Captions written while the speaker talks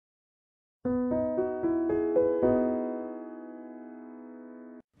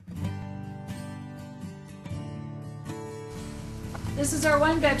This is our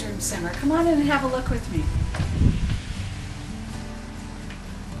one-bedroom Zimmer. Come on in and have a look with me.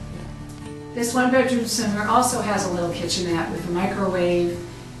 This one-bedroom Zimmer also has a little kitchenette with a microwave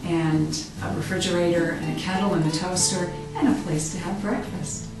and a refrigerator and a kettle and a toaster and a place to have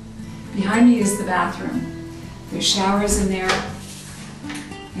breakfast. Behind me is the bathroom. There's showers in there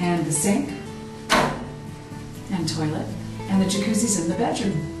and the sink and toilet, and the jacuzzi's in the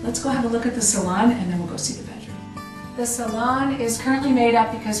bedroom. Let's go have a look at the salon and then we'll go see the bedroom. The salon is currently made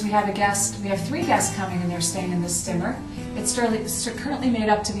up because we have a guest. We have 3 guests coming and they're staying in this Zimmer. It's currently made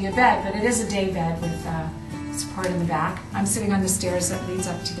up to be a bed, but it is a day bed with support in the back. I'm sitting on the stairs that leads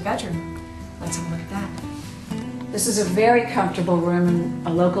up to the bedroom. Let's have a look at that. This is a very comfortable room, and a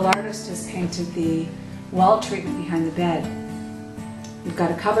local artist has painted the wall treatment behind the bed. You've got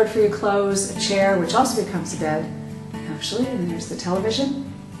a cupboard for your clothes, a chair, which also becomes a bed, actually, and there's the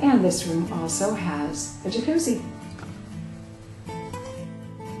television. And this room also has a jacuzzi.